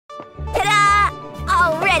Ta-da!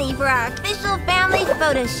 All ready for our official family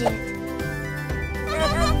photo shoot.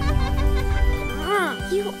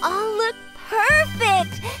 You all look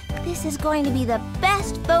perfect! This is going to be the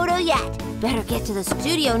best photo yet. Better get to the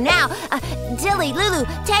studio now. Dilly, Lulu,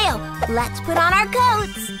 Teo, let's put on our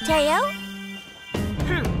coats. Teo?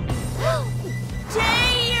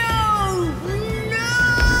 Teo! No!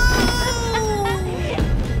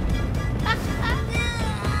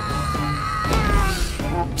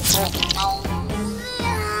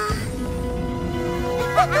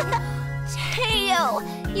 Teo,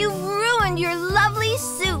 you've ruined your lovely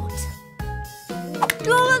suit.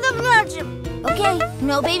 Okay,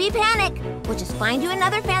 no baby panic. We'll just find you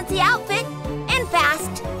another fancy outfit, and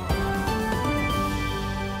fast.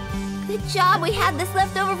 Good job we had this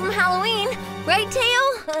left over from Halloween. Right, Teo?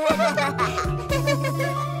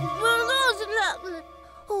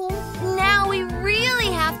 Oh, now we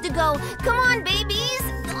really have to go. Come on, babies.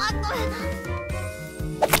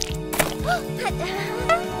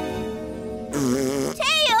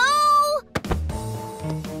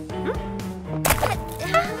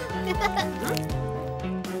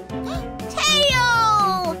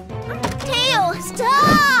 Teo! Teo,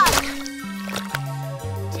 stop!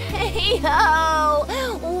 Teo,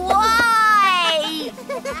 why?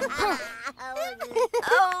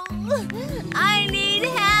 Oh, I need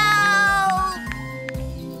help.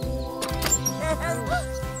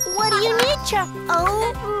 What do you need, Chuck?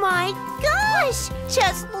 Oh my gosh!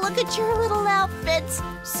 Just look at your little outfits.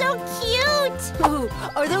 So cute. Ooh,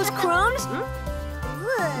 are those crumbs?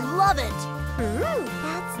 Love it.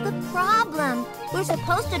 That's the problem. We're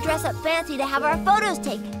supposed to dress up fancy to have our photos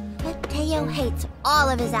taken. But Teo hates all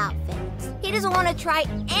of his outfits. He doesn't want to try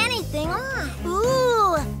anything on.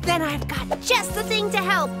 Ooh, then I've got just the thing to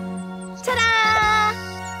help. Ta-da!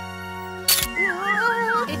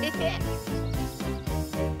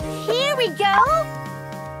 Here we go.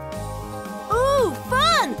 Ooh,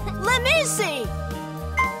 fun! Let me see.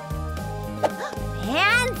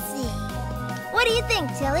 Fancy. What do you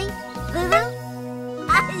think, Tilly? Lulu?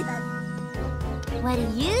 What do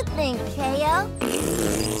you think, Teo?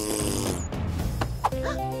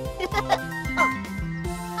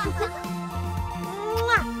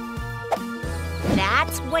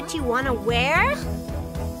 That's what you want to wear?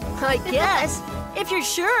 I guess, if you're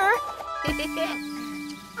sure.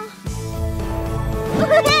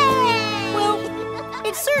 Well,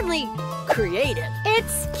 it's certainly creative.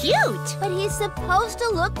 It's cute. But he's supposed to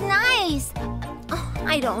look nice. Oh,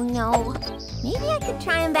 I don't know. Maybe I could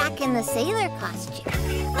try him back in the sailor costume.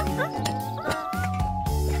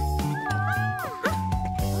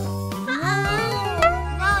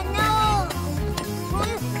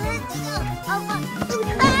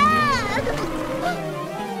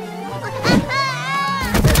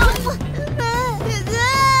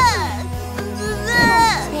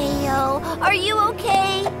 Teo, are you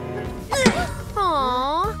okay?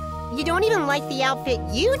 Aw, you don't even like the outfit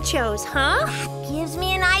you chose, huh? Gives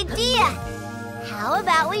me an idea. How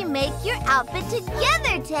about we make your outfit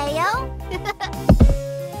together, Teo?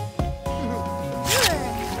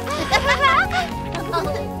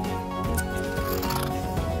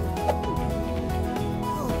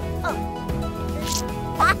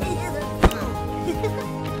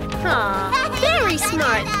 Aw, very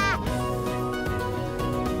smart.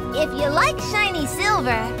 If you like shiny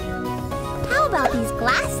silver, how about these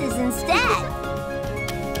glasses instead?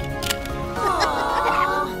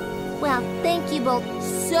 Well, thank you both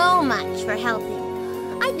so much for helping.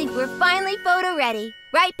 I think we're finally photo ready.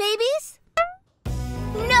 Right, babies?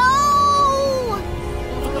 No!